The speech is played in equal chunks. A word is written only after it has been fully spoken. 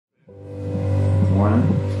1,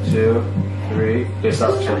 2, 3. Okay,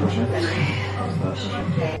 stop. Stop pushing.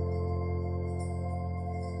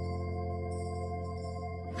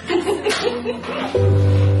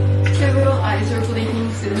 Several eyes are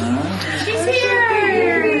blinking soon. She's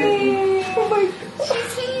here! Oh my God.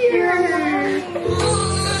 She's here!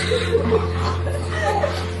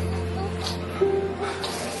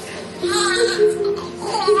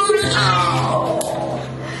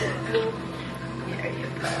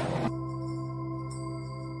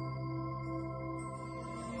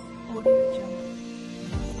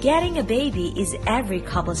 Getting a baby is every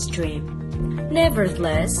couple's dream.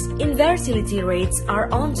 Nevertheless, infertility rates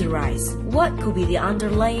are on the rise. What could be the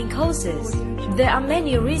underlying causes? There are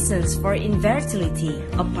many reasons for infertility.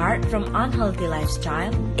 Apart from unhealthy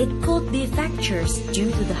lifestyle, it could be factors due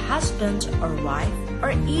to the husband or wife,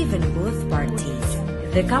 or even both parties.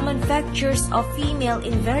 The common factors of female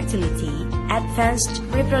infertility: advanced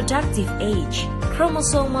reproductive age,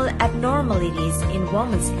 chromosomal abnormalities in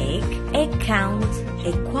woman's egg count,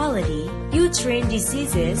 egg quality, uterine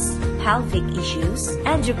diseases, pelvic issues,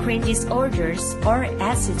 endocrine disorders, or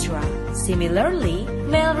etc. Similarly,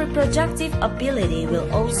 male reproductive ability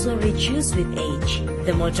will also reduce with age.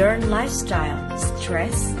 The modern lifestyle,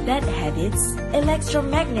 stress, bad habits,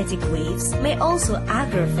 electromagnetic waves may also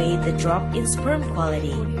aggravate the drop in sperm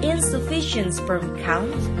quality. Insufficient sperm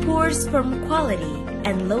count, poor sperm quality,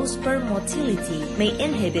 and low sperm motility may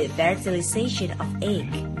inhibit fertilization of egg.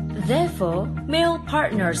 Therefore, male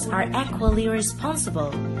partners are equally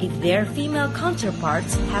responsible if their female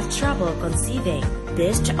counterparts have trouble conceiving.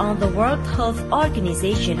 Based on the World Health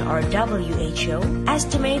Organization or WHO,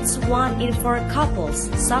 estimates 1 in 4 couples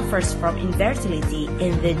suffers from infertility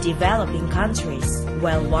in the developing countries,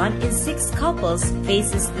 while 1 in 6 couples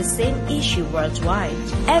faces the same issue worldwide.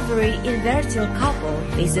 Every infertile couple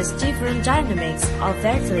faces different dynamics of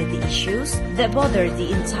fertility issues that bother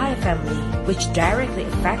the entire family, which directly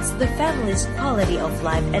affects the family's quality of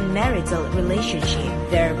life and marital relationship,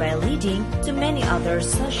 thereby leading to many other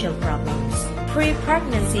social problems.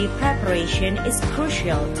 Pre-pregnancy preparation is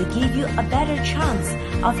crucial to give you a better chance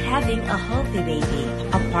of having a healthy baby.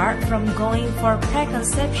 Apart from going for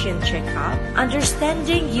preconception checkup,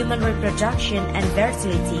 understanding human reproduction and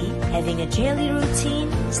fertility, having a daily routine,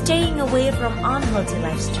 staying away from unhealthy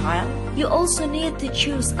lifestyle, you also need to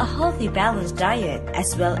choose a healthy balanced diet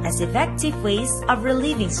as well as effective ways of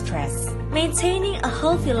relieving stress. Maintaining a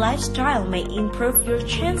healthy lifestyle may improve your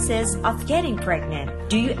chances of getting pregnant.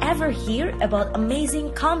 Do you ever hear about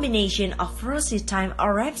amazing combination of rosytime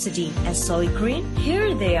or rhapsody and soygreen?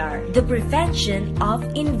 Here they are. The prevention of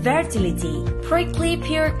infertility. Prickly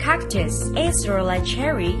pear cactus, acerola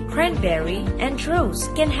cherry, cranberry, and rose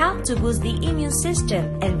can help to boost the immune system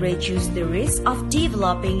and reduce the risk of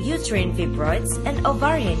developing uterine fibroids and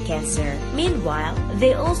ovarian cancer. Meanwhile,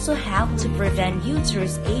 they also help to prevent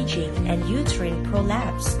uterus aging and uterine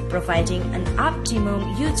prolapse, providing an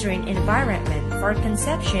optimum uterine environment for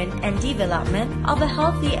conception and development of a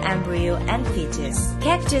healthy embryo and fetus.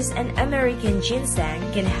 Cactus and American ginseng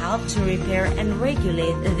can help to repair and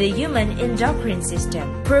regulate the human endocrine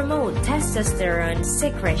system, promote testosterone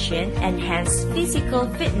secretion, enhance physical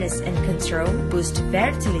fitness and control, boost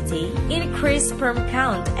fertility, increase sperm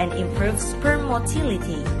count, and improve sperm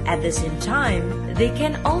motility. At the same time, they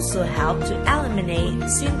can also help to eliminate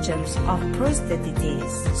symptoms of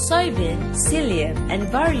prostatitis. Soybean, psyllium, and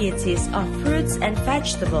varieties of fruits and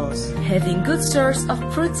vegetables. Having good source of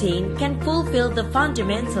protein can fulfill the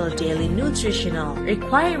fundamental daily nutritional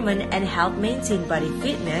requirement and help maintain body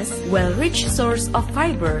fitness, while rich source of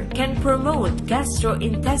fiber can promote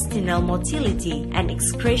gastrointestinal motility and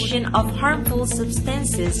excretion of harmful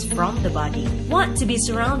substances from the body. Want to be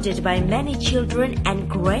surrounded by many children and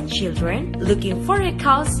grandchildren? Looking for a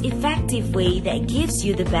cost-effective way that gives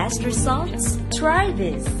you the best results? Try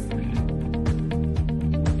this!